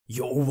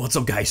Yo, what's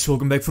up guys,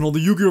 welcome back for another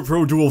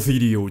YgoPro duel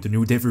video, the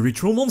new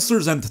Deviritual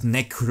monsters and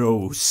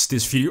Nekroz.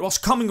 This video was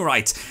coming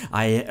right.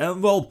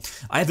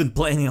 I've been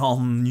planning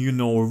on,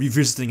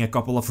 revisiting a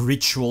couple of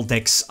ritual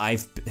decks I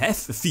have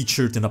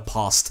featured in the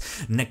past.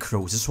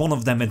 Nekroz is one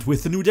of them, and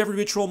with the new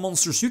Deviritual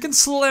monsters you can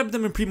slap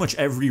them in pretty much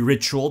every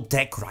ritual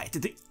deck, right?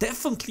 It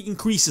definitely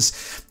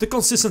increases the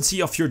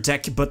consistency of your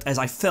deck, but as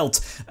I felt,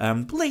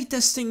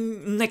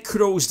 playtesting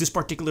Nekroz, this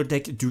particular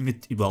deck, doing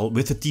it, well,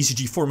 with the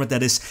TCG format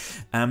that is,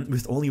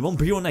 with only one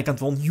Brionek and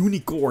one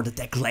Unicorn, the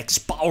deck lacks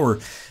power.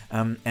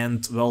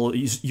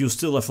 You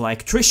still have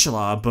like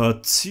Trishula,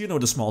 but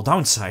the small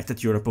downside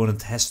that your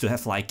opponent has to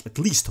have like at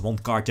least one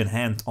card in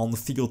hand on the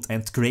field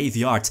and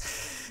graveyard.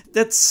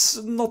 That's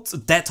not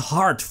that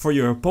hard for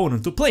your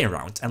opponent to play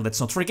around. And let's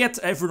not forget,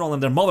 everyone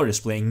and their mother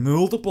is playing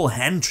multiple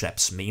hand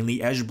traps,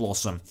 mainly Ash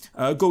Blossom.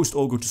 Ghost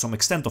Ogre to some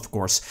extent, of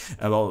course.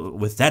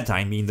 With that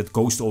I mean that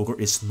Ghost Ogre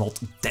is not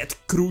that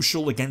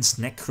crucial against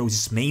Nekroz,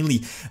 it's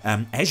mainly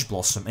Ash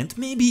Blossom. And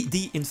maybe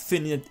the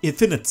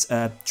Infinite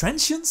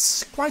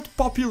Transients, quite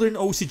popular in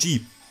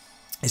OCG,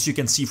 as you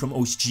can see from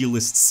OCG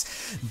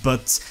lists.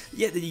 But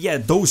yeah,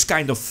 those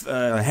kind of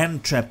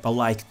hand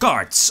trap-alike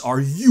cards are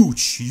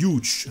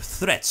huge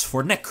threats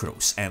for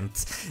Nekroz. And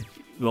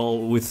well,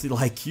 with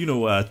like,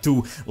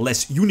 2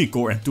 less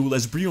Unicorn and 2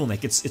 less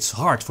Brionek, it's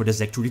hard for this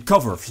deck to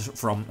recover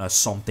from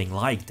something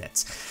like that.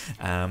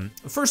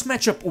 First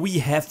matchup we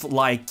have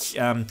like,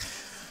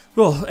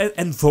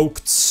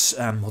 invoked,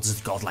 what is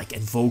it called, like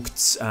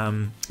invoked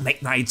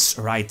Magnites,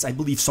 right? I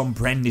believe some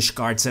Brandish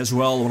cards as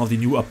well, one of the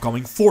new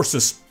upcoming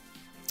forces.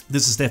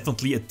 This is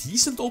definitely a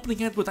decent opening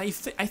hand, but I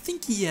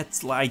think he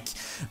had like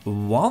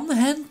one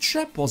hand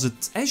trap. Was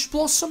it Ash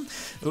Blossom?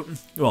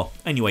 Well,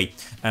 anyway,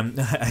 I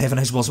have an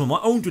Ash Blossom of my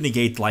own to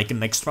negate like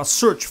an extra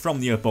search from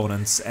the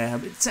opponent.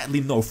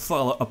 Sadly, no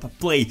follow-up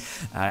play.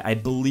 I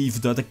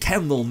believe that the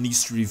candle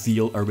needs to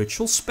reveal a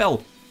ritual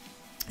spell.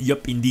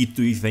 Yup, indeed,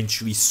 to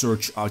eventually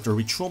search out a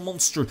ritual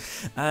monster.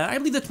 I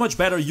believe that's much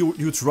better.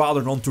 You'd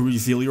rather want to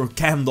reveal your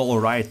candle,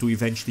 right, to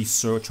eventually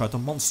search out a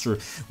monster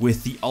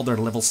with the other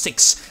level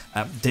 6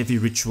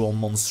 Deviritual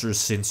monsters,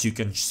 since you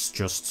can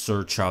just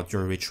search out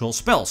your ritual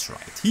spells,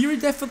 right? Here I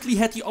definitely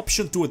had the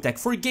option to attack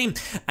for a game.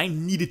 I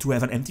needed to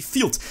have an empty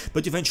field,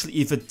 but eventually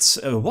if it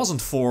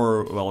wasn't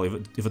for, well,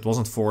 if it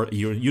wasn't for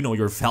your,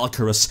 your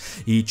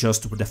Valkyrus, he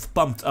just would have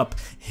pumped up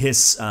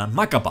his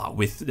Makaba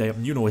with,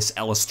 his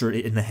Alistair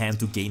in the hand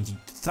to gain the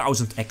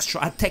 1000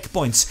 extra attack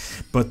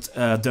points, but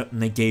the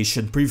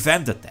negation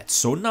prevented that.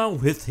 So now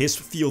with his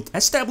field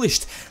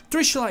established,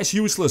 Trishula is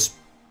useless.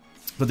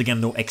 But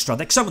again, no extra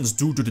deck summons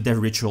due to the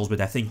Devirituals,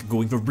 but I think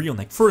going for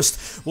Brionek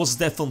first was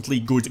definitely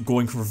good,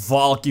 going for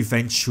Valk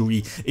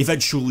eventually,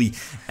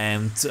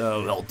 and,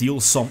 well, deal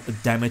some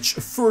damage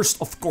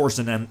first, of course,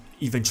 and then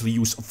eventually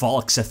use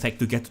Valk's effect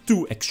to get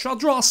 2 extra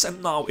draws,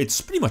 and now it's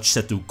pretty much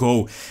set to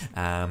go.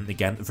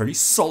 Again, very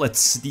solid,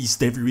 these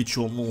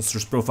Deviritual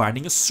monsters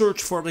providing a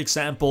search, for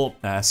example.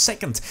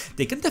 Second,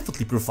 they can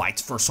definitely provide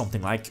for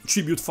something like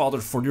Tribute Father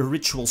for your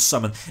ritual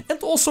summon,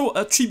 and also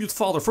a Tribute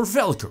Father for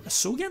Valkyrus.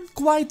 So again,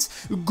 quite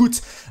good.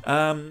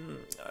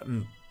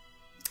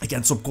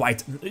 Again,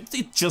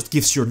 it just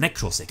gives your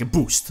Nekroz deck a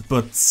boost,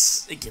 but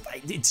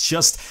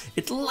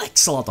it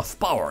lacks a lot of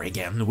power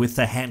again with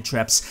the hand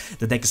traps.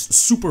 The deck is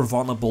super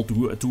vulnerable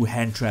to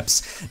hand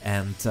traps,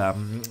 and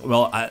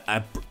well,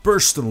 I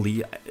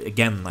personally,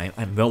 again,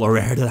 I'm well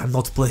aware that I'm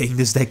not playing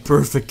this deck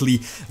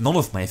perfectly, none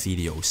of my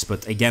videos,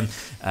 but again,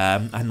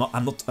 I'm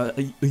not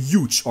a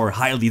huge or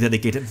highly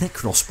dedicated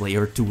Nekroz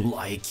player to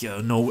like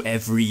know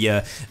every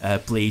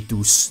play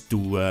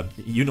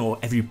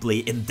every play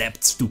in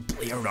depth, to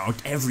play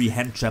around every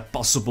hand trap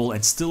possible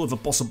and still have a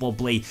possible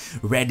play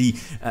ready.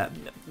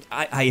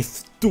 I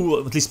have to,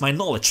 at least my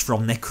knowledge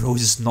from Nekroz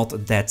is not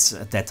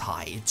that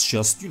high. It's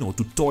just,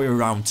 to toy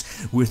around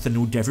with the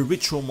new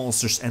Deviritual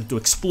monsters and to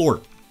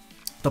explore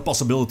the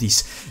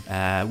possibilities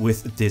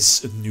with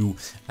this new,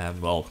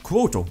 well,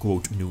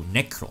 quote-unquote new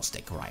Nekroz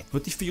deck, right?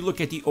 But if you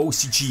look at the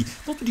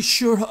OCG, not really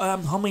sure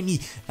how many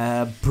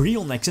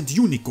Brionneks and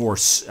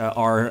Unicorns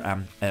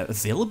are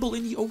available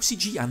in the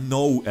OCG. I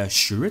know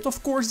SHURIT,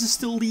 of course, is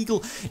still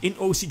legal in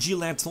OCG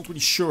land. Not really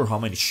sure how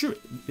many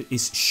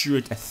is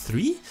SHURIT at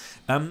 3?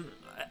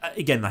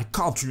 Again, I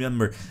can't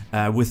remember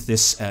with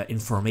this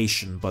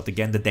information, but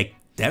again, the deck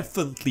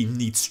definitely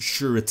needs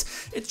SHURIT.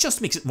 It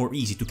just makes it more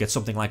easy to get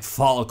something like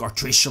Valk or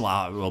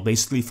Trishula, well,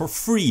 basically for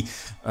free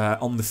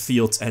on the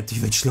field, and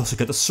eventually also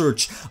get a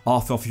search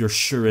off of your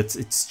SHURIT.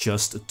 It's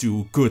just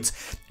too good.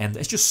 And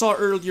as you saw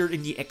earlier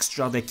in the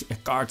extra deck,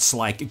 cards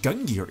like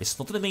Gungnir is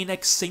not in the main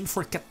deck, same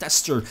for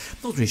Catester.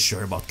 Not really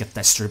sure about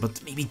Catester,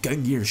 but maybe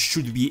Gungnir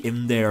should be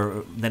in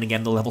there. Then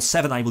again, the level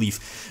 7, I believe,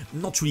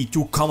 not really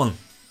too common.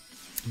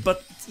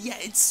 But yeah,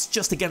 it's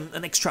just again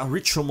an extra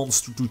ritual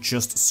monster to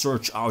just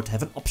search out,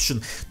 have an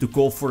option to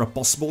go for a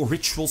possible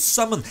ritual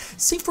summon.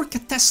 Same for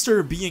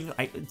Catester being,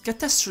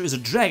 Catester is a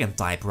dragon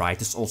type, right?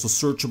 It's also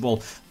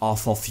searchable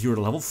off of your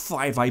level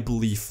 5, I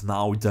believe.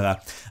 Now the,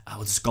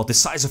 what's it called,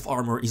 decisive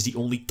armor is the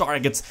only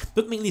target,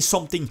 but mainly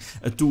something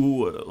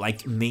to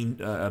like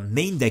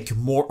main deck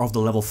more of the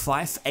level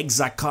 5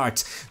 Exa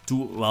card to,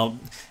 well,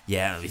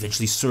 yeah,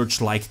 eventually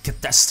search like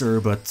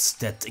Catester, but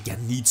that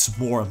again needs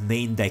more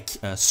main deck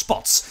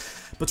spots.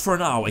 But for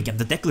now, again,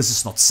 the decklist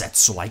is not set,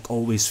 so like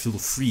always feel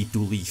free to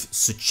leave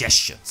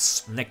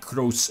suggestions.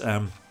 Nekroz,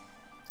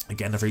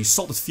 again, a very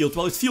solid field.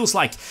 Well, it feels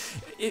like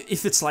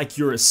if it's like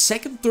your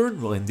second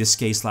turn, well, in this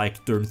case,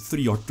 like turn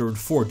 3 or turn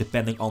 4,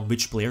 depending on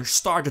which player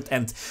started,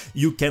 and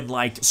you can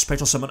like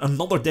special summon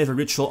another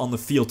Deviritual on the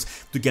field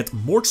to get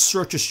more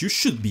searches, you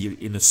should be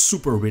in a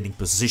super winning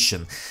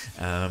position.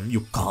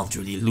 You can't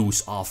really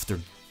lose after,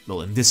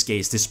 well, in this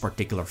case, this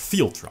particular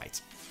field,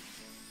 right?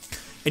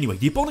 Anyway,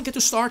 the opponent got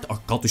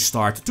to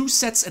start 2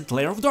 sets and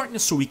Lair of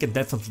Darkness, so we can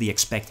definitely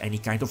expect any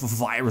kind of a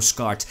virus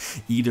card,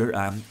 either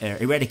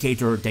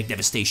Eradicator, Deck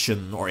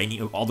Devastation, or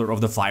any other of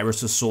the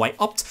viruses. So I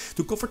opt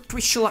to go for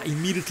Trishula,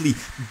 immediately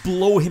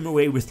blow him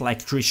away with like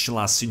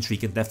Trishula, since we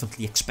can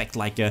definitely expect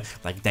like a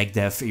Deck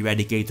Dev,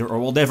 Eradicator, or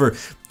whatever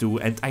to.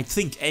 And I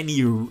think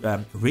any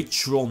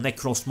ritual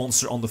Nekroz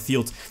monster on the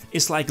field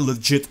is like a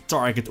legit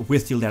target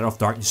with the Lair of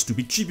Darkness to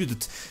be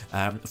tributed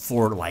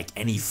for like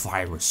any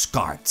virus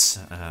cards.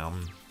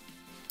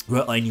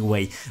 Well,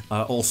 anyway,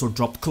 also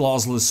dropped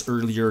Clauseless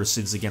earlier,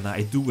 since again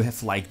I do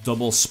have like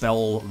double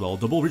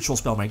ritual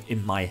spell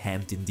in my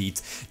hand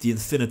indeed. The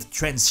Infinite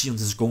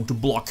Transient is going to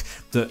block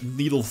the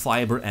Needle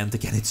Fiber, and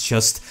again it's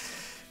just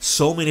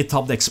so many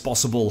top decks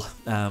possible.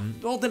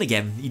 Well, then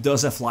again, he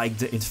does have like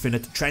the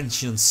Infinite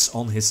Transients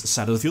on his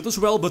side of the field as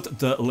well, but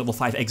the level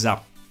 5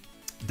 Exa,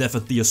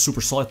 definitely a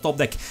super solid top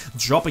deck.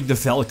 Dropping the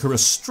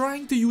Valkyrus,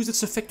 trying to use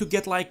its effect to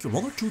get like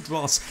 1 or 2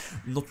 draws.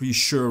 I'm not really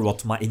sure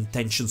what my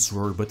intentions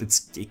were, but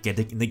it's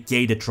getting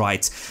negated,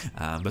 right?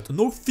 But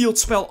no field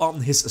spell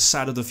on his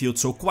side of the field,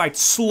 so quite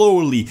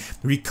slowly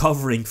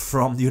recovering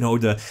from, you know,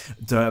 the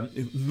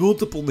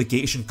multiple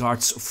negation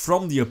cards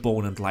from the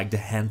opponent, like the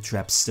hand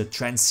traps, the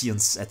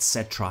transients,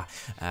 etc.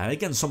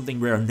 Again, something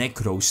where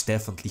Nekroz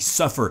definitely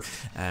suffer,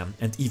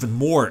 and even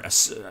more,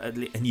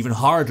 and even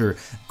harder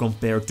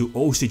compared to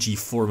OCG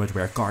format,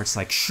 where cards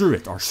like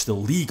SHURIT are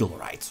still legal,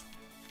 right?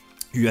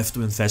 You have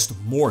to invest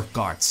more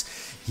cards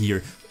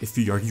here if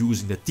you are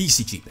using the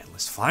TCG ban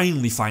list.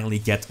 Finally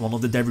get one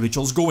of the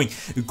Devirituals going.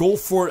 Go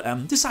for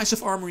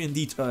Decisive Armor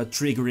indeed,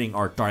 triggering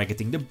or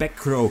targeting the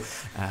back row.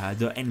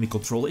 The enemy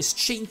control is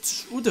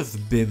changed, would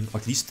have been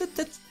at least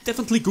that's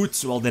definitely good.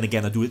 Well, then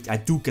again, I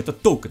do get a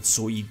token,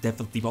 so he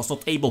definitely was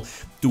not able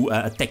to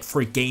attack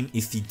for a game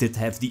if he did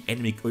have the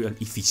enemy,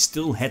 if he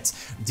still had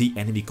the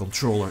enemy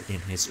controller in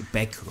his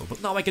back row.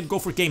 But now I can go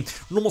for game,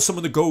 normal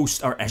summon the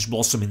Ghost, or Ash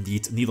Blossom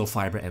indeed, Needle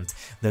Fiber, and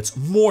that's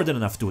more than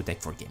enough to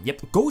attack for a game.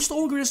 Yep, Ghost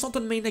Ogre is not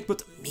in the main deck,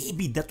 but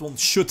maybe that one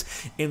should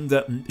be in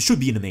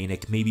the main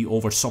deck, maybe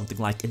over something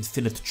like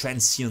Infinite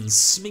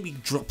Transients, maybe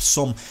drop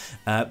some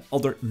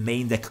other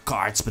main deck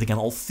cards. But again,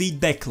 all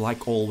feedback,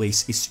 like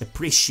always, is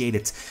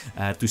appreciated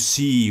to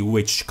see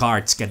which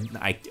cards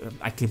I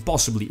can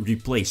possibly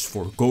replace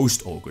for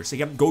Ghost Ogres.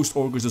 Again, Ghost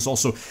Ogres is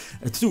also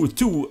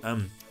too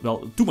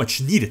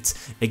much needed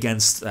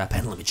against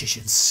Pendulum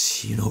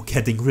Magicians, you know,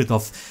 getting rid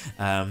of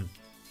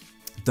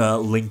the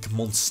Link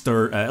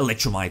monster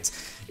Electromite.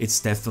 It's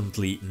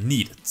definitely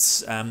needed.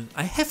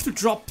 I have to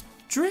drop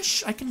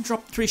Trish. I can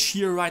drop Trish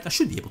here, right? I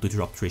should be able to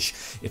drop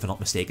Trish, if I'm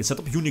not mistaken. Set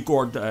up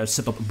Unicorn,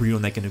 set up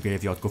Brionek in the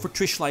graveyard, go for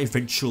Trishla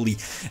eventually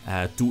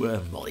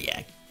to, well,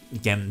 yeah,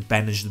 again,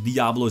 banish the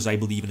Diablos, I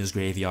believe, in his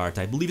graveyard.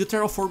 I believe the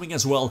Terraforming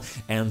as well,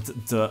 and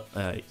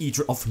the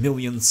Eater of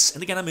Millions.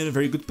 And again, I'm in a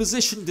very good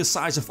position.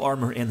 Decisive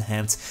Armor in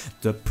hand,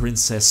 the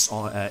Princess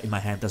in my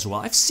hand as well.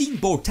 I've seen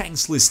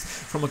Boateng's list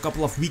from a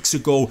couple of weeks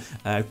ago.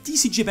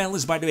 TCG ban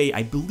list, by the way,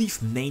 I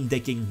believe main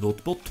decking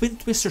notable Twin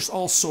Twisters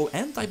also,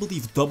 and I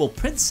believe double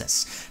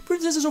Princess.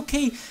 Princess is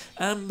okay,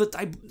 but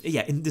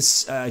yeah, in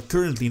this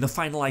currently in the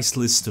finalized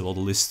list, well, the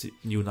list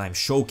you and I'm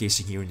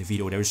showcasing here in the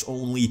video, there's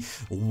only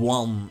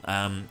one.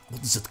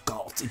 What is it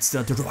called? It's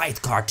the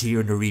right card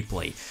here in the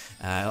replay.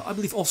 I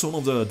believe also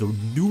one of the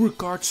newer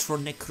cards for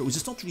Nekroz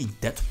is not really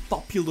that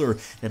popular.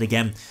 Then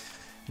again,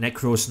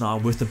 Nekroz now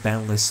with the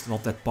ban list,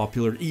 not that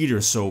popular either,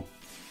 so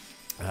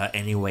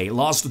anyway,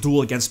 last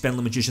duel against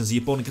Pendulum Magicians. The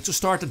opponent gets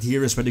started.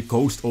 Here is where the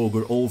Ghost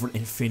Ogre over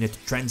Infinite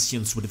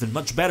Transients would have been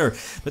much better.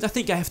 But I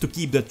think I have to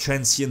keep the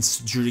Transients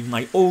during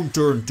my own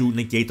turn to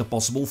negate a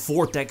possible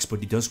Vortex.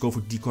 But he does go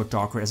for Decoy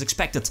Darker as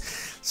expected.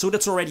 So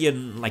that's already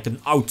like an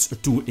out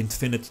to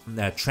Infinite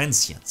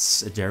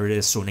Transients. There it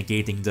is, so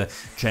negating the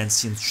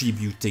Transient,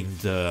 tributing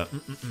the,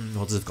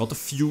 what is it called, the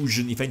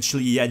Fusion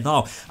eventually. Yeah,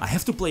 now I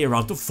have to play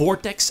around the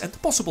Vortex and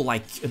possible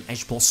like an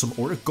Ash Blossom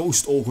or a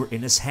Ghost Ogre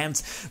in his hand.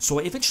 So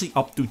I eventually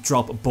up to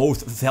drop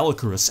both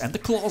Valkyrus and the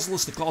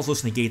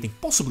Clauseless negating,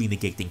 possibly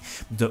negating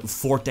the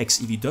Vortex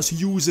if he does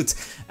use it,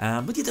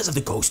 but he does have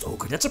the Ghost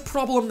Ogre. That's a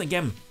problem.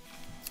 Again,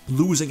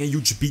 losing a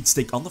huge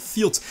beatstick on the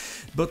field.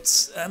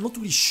 But I'm not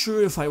really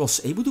sure if I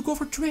was able to go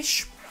for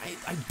Trash.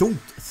 I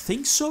don't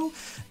think so,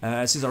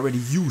 since I already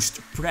used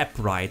Prep,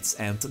 right,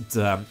 and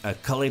the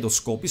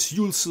Kaleidoscope is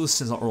useless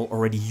since I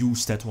already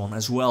used that one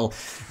as well.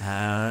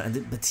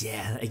 But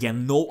yeah,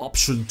 again, no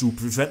option to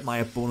prevent my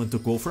opponent to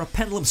go for a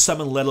Pendulum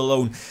Summon, let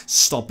alone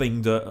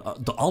stopping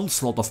the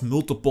onslaught of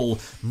multiple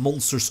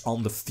monsters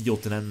on the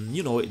field. And then,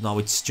 you know, now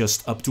it's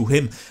just up to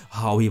him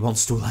how he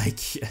wants to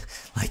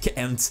like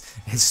end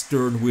his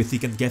turn with. He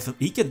can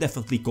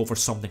definitely go for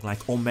something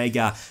like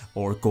Omega,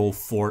 or go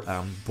for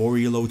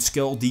Boreaload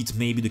Skull Deed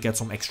maybe to get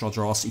some extra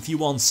draws if he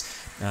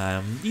wants.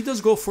 He does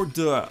go for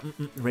the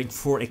rank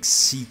 4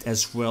 Exceed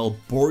as well.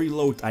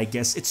 Boreaload, I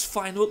guess it's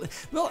fine.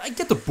 Well, I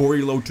get the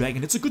Boreaload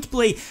Dragon. It's a good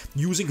play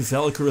using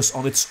Valkyrus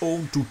on its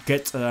own to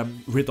get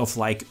rid of,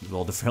 like,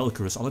 well, the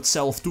Valkyrus on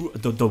itself, to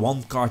the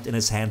one card in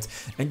his hand,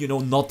 and, you know,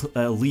 not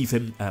leave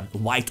him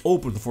wide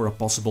open for a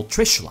possible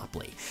Trishula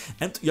play.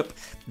 And yep,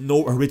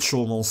 no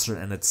ritual monster,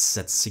 and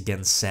that's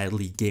again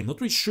sadly game. Not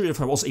really sure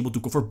if I was able to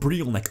go for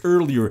Brionneck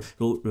earlier.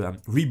 Well,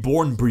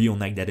 Reborn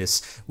Brionneck, that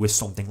is, with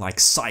something like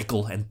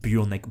Cycle and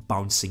Brionneck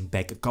bouncing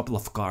back a couple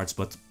of cards,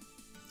 but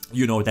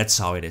you know, that's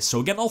how it is. So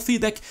again, all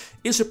feedback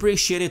is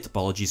appreciated.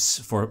 Apologies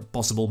for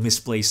possible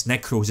misplays.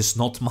 Nekroz is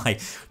not my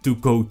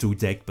to-go-to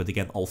deck, but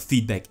again, all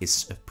feedback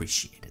is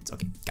appreciated.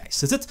 Okay, guys,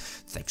 that's it.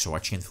 Thanks for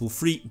watching, and feel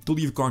free to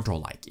leave a comment or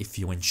like if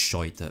you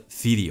enjoyed the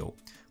video.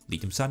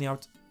 Lithium signing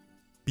out.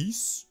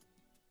 Peace.